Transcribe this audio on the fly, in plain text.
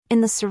In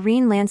the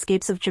serene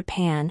landscapes of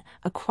Japan,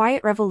 a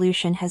quiet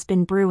revolution has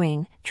been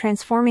brewing,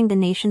 transforming the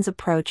nation's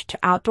approach to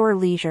outdoor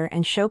leisure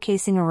and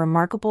showcasing a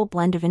remarkable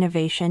blend of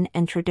innovation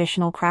and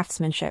traditional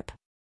craftsmanship.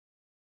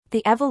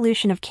 The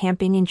evolution of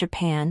camping in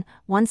Japan,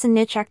 once a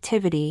niche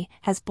activity,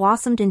 has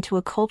blossomed into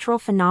a cultural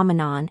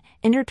phenomenon,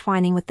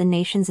 intertwining with the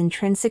nation's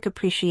intrinsic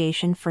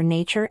appreciation for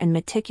nature and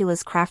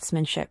meticulous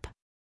craftsmanship.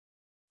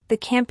 The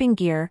camping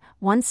gear,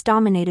 once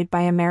dominated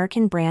by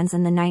American brands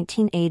in the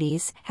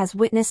 1980s, has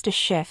witnessed a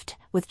shift,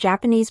 with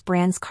Japanese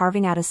brands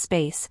carving out a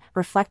space,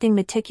 reflecting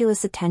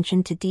meticulous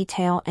attention to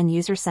detail and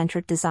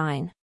user-centric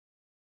design.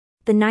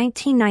 The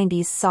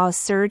 1990s saw a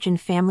surge in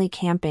family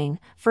camping,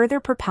 further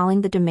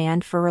propelling the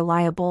demand for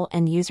reliable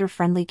and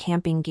user-friendly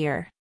camping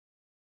gear.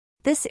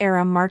 This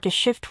era marked a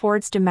shift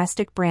towards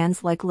domestic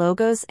brands like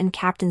Logos and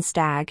Captain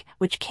Stag,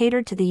 which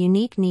catered to the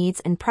unique needs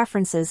and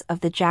preferences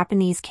of the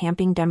Japanese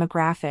camping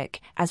demographic,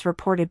 as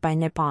reported by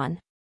Nippon.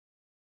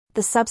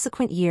 The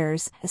subsequent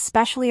years,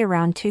 especially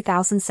around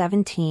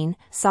 2017,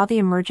 saw the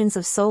emergence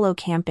of solo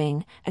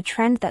camping, a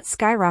trend that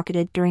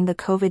skyrocketed during the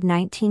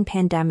COVID-19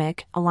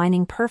 pandemic,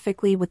 aligning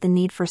perfectly with the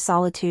need for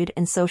solitude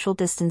and social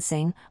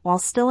distancing, while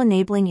still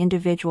enabling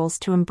individuals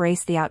to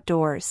embrace the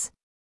outdoors.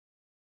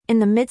 In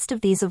the midst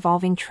of these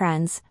evolving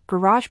trends,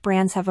 garage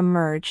brands have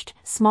emerged,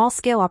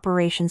 small-scale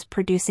operations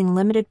producing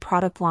limited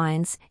product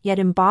lines, yet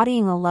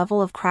embodying a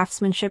level of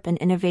craftsmanship and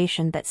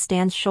innovation that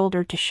stands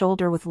shoulder to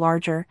shoulder with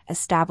larger,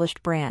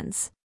 established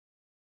brands.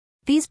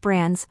 These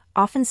brands,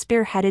 often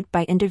spearheaded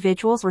by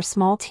individuals or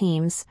small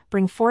teams,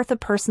 bring forth a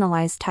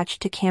personalized touch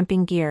to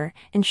camping gear,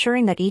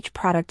 ensuring that each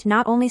product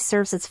not only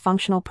serves its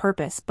functional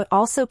purpose but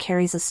also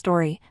carries a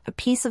story, a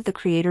piece of the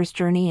creator's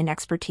journey and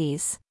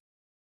expertise.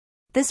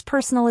 This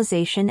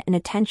personalization and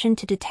attention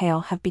to detail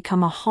have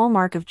become a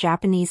hallmark of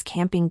Japanese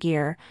camping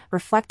gear,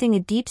 reflecting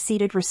a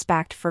deep-seated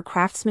respect for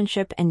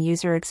craftsmanship and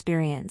user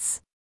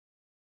experience.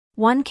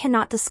 One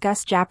cannot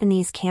discuss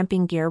Japanese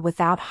camping gear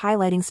without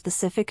highlighting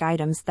specific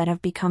items that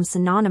have become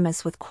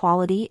synonymous with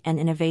quality and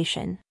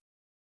innovation.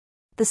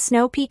 The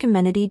Snow Peak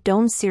Amenity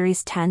Dome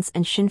Series tents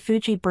and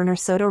Shinfuji Burner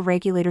Soto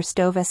Regulator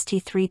Stove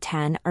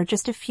ST310 are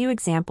just a few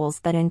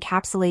examples that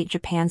encapsulate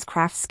Japan's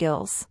craft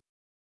skills.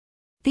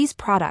 These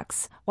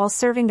products, while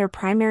serving their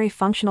primary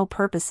functional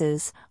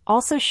purposes,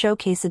 also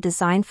showcase a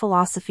design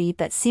philosophy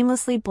that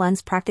seamlessly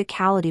blends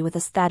practicality with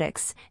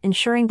aesthetics,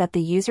 ensuring that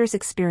the user's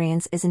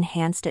experience is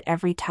enhanced at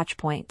every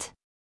touchpoint.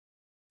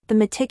 The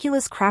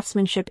meticulous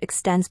craftsmanship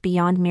extends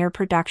beyond mere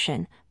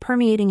production,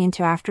 permeating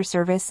into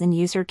after-service and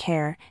user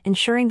care,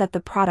 ensuring that the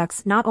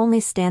products not only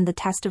stand the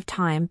test of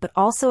time but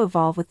also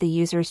evolve with the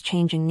user's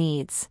changing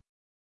needs.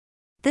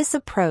 This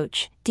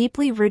approach,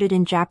 deeply rooted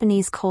in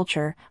Japanese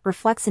culture,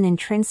 reflects an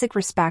intrinsic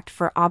respect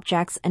for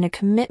objects and a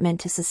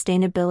commitment to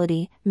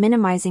sustainability,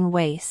 minimizing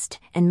waste,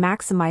 and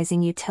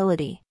maximizing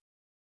utility.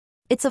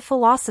 It's a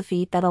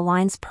philosophy that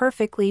aligns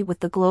perfectly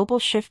with the global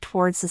shift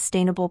towards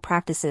sustainable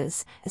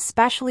practices,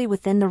 especially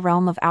within the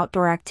realm of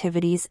outdoor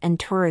activities and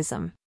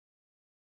tourism.